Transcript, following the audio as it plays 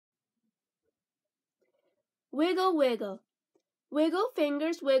Wiggle, wiggle. Wiggle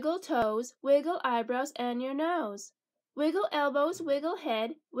fingers, wiggle toes, wiggle eyebrows and your nose. Wiggle elbows, wiggle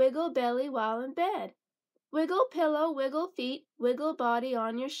head, wiggle belly while in bed. Wiggle pillow, wiggle feet, wiggle body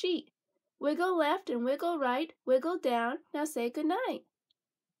on your sheet. Wiggle left and wiggle right, wiggle down, now say goodnight.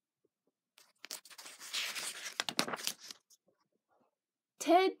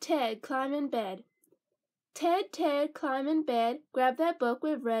 Ted, Ted, climb in bed. Ted, Ted, climb in bed, grab that book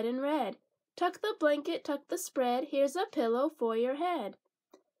with red and red. Tuck the blanket, tuck the spread, here's a pillow for your head.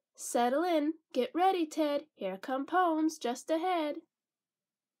 Settle in, get ready, Ted, here come poems just ahead.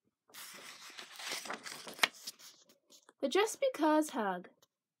 The Just Because Hug.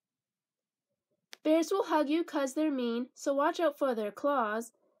 Bears will hug you 'cause they're mean, so watch out for their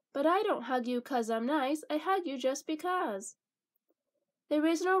claws. But I don't hug you 'cause I'm nice, I hug you just because. There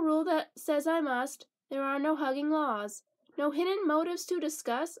is no rule that says I must, there are no hugging laws. No hidden motives to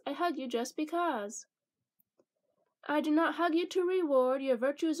discuss, I hug you just because. I do not hug you to reward your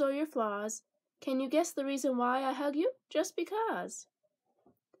virtues or your flaws. Can you guess the reason why I hug you? Just because.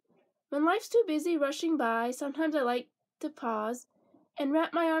 When life's too busy rushing by, sometimes I like to pause and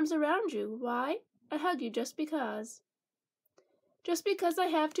wrap my arms around you. Why? I hug you just because. Just because I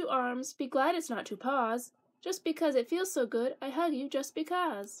have two arms, be glad it's not two paws. Just because it feels so good, I hug you just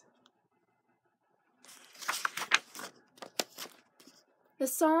because. The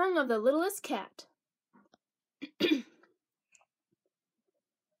Song of the Littlest Cat.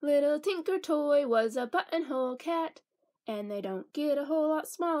 Little Tinker Toy was a buttonhole cat, and they don't get a whole lot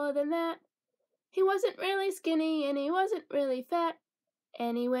smaller than that. He wasn't really skinny and he wasn't really fat,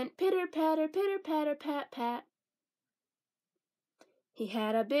 and he went pitter-patter, pitter-patter, pat-pat. He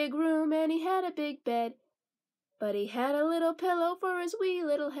had a big room and he had a big bed, but he had a little pillow for his wee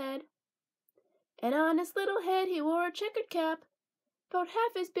little head. And on his little head he wore a checkered cap, 'bout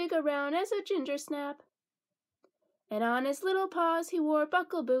half as big around as a ginger snap. And on his little paws he wore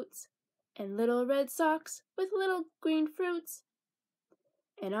buckle boots, and little red socks with little green fruits.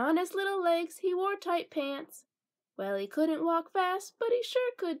 And on his little legs he wore tight pants. Well, he couldn't walk fast, but he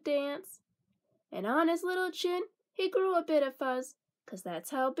sure could dance. And on his little chin he grew a bit of fuzz, 'cause that's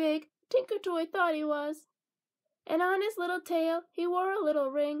how big Tinker Toy thought he was. And on his little tail he wore a little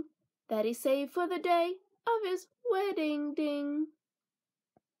ring that he saved for the day of his wedding ding.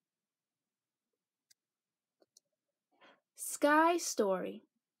 Sky Story.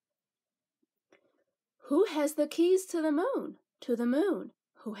 Who has the keys to the moon? To the moon.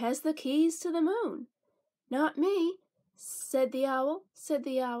 Who has the keys to the moon? Not me, said the owl, said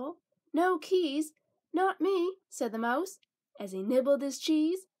the owl. No keys, not me, said the mouse, as he nibbled his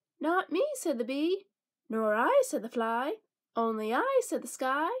cheese. Not me, said the bee. Nor I, said the fly. Only I, said the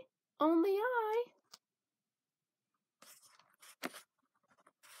sky. Only I.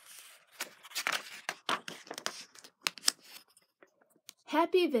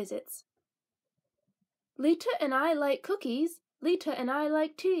 Happy Visits. Lita and I like cookies. Lita and I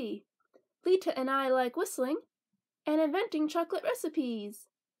like tea. Lita and I like whistling and inventing chocolate recipes.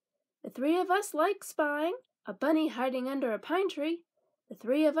 The three of us like spying a bunny hiding under a pine tree. The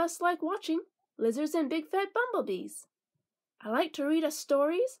three of us like watching lizards and big fat bumblebees. I like to read us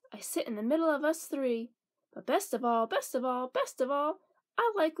stories. I sit in the middle of us three. But best of all, best of all, best of all,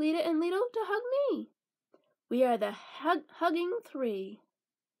 I like Lita and Lito to hug me. We are the hugging three.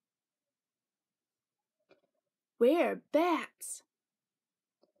 We're bats.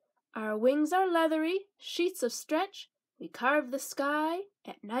 Our wings are leathery, sheets of stretch. We carve the sky,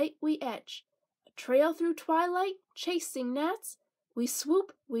 at night we etch a trail through twilight, chasing gnats. We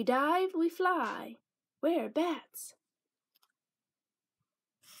swoop, we dive, we fly. We're bats.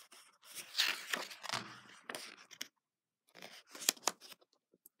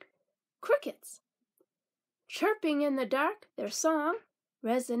 Crickets. Chirping in the dark, their song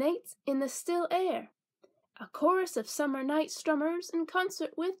resonates in the still air. A chorus of summer night strummers in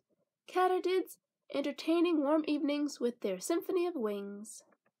concert with katydids, entertaining warm evenings with their symphony of wings.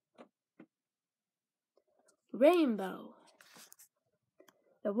 Rainbow.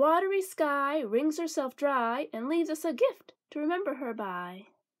 The watery sky wrings herself dry and leaves us a gift to remember her by.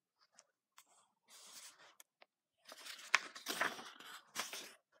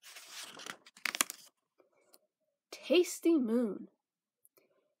 Tasty moon.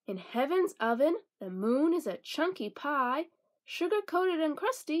 In heaven's oven, the moon is a chunky pie, sugar-coated and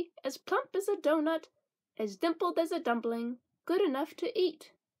crusty, as plump as a donut, as dimpled as a dumpling, good enough to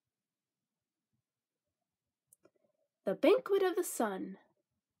eat. The banquet of the sun.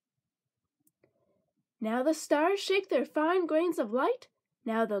 Now the stars shake their fine grains of light,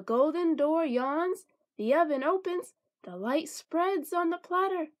 now the golden door yawns, the oven opens, the light spreads on the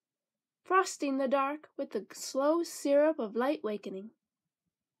platter. frosting the dark with the slow syrup of light wakening.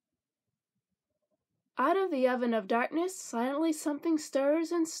 Out of the oven of darkness silently something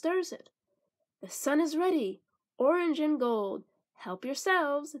stirs and stirs it. The sun is ready, orange and gold. Help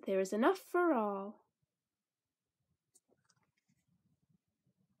yourselves, there is enough for all.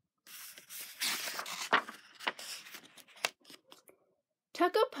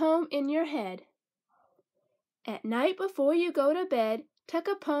 Tuck a poem in your head. At night before you go to bed, tuck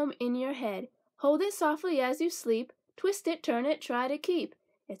a poem in your head. Hold it softly as you sleep. Twist it, turn it, try to keep.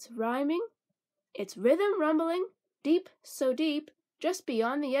 It's rhyming, its rhythm rumbling, deep, so deep, just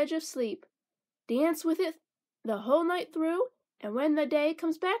beyond the edge of sleep. Dance with it the whole night through, and when the day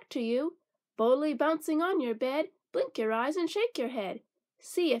comes back to you, boldly bouncing on your bed, blink your eyes and shake your head.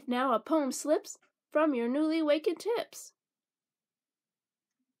 See if now a poem slips from your newly wakened tips.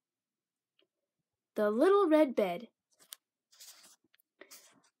 The Little Red Bed.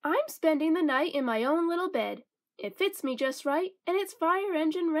 I'm spending the night in my own little bed. It fits me just right, and it's fire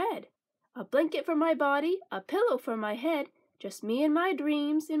engine red. A blanket for my body, a pillow for my head, just me and my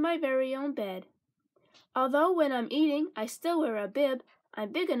dreams in my very own bed. Although when I'm eating, I still wear a bib,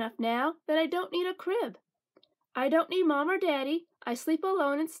 I'm big enough now that I don't need a crib. I don't need Mom or Daddy, I sleep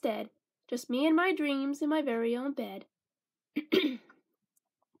alone instead, just me and my dreams in my very own bed.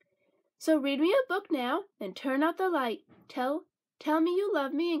 So read me a book now, then turn out the light. Tell me you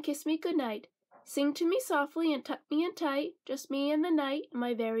love me and kiss me goodnight. Sing to me softly and tuck me in tight, just me and the night in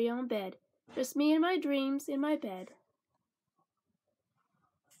my very own bed, just me and my dreams in my bed.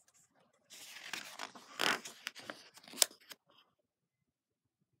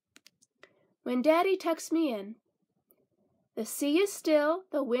 When Daddy tucks me in. The sea is still,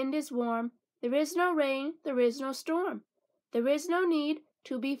 the wind is warm, there is no rain, there is no storm. There is no need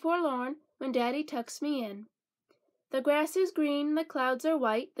to be forlorn when Daddy tucks me in. The grass is green, the clouds are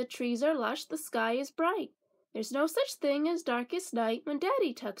white, the trees are lush, the sky is bright. There's no such thing as darkest night when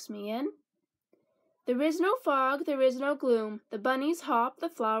Daddy tucks me in. There is no fog, there is no gloom, the bunnies hop, the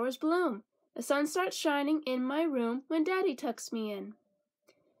flowers bloom. The sun starts shining in my room when Daddy tucks me in.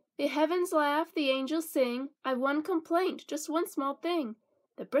 The heavens laugh, the angels sing, I've one complaint, just one small thing.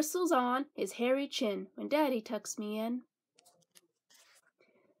 The bristles on his hairy chin when Daddy tucks me in.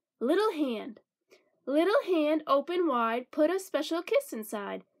 Little hand. Little hand, open wide, put a special kiss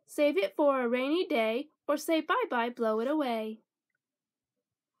inside. Save it for a rainy day, or say bye-bye, blow it away.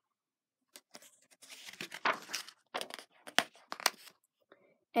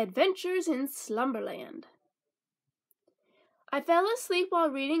 Adventures in Slumberland. I fell asleep while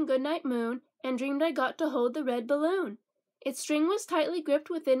reading Goodnight Moon, and dreamed I got to hold the red balloon. Its string was tightly gripped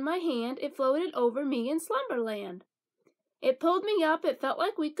within my hand, it floated over me in Slumberland. It pulled me up, it felt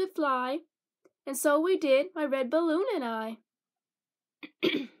like we could fly, and so we did, my red balloon and I.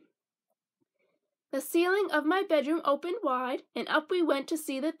 The ceiling of my bedroom opened wide, and up we went to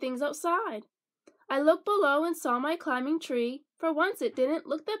see the things outside. I looked below and saw my climbing tree, for once it didn't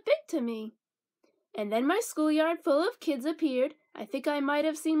look that big to me. And then my schoolyard full of kids appeared, I think I might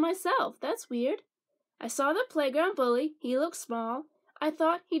have seen myself, that's weird. I saw the playground bully, he looked small, I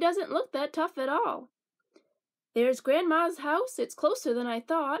thought he doesn't look that tough at all. There's Grandma's house, it's closer than I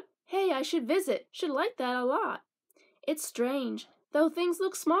thought, hey, I should visit, should like that a lot. It's strange, though things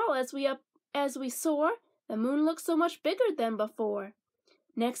look small as we soar, the moon looks so much bigger than before.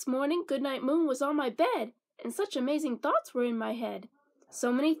 Next morning, Goodnight Moon was on my bed, and such amazing thoughts were in my head.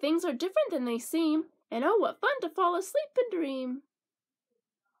 So many things are different than they seem, and oh, what fun to fall asleep and dream.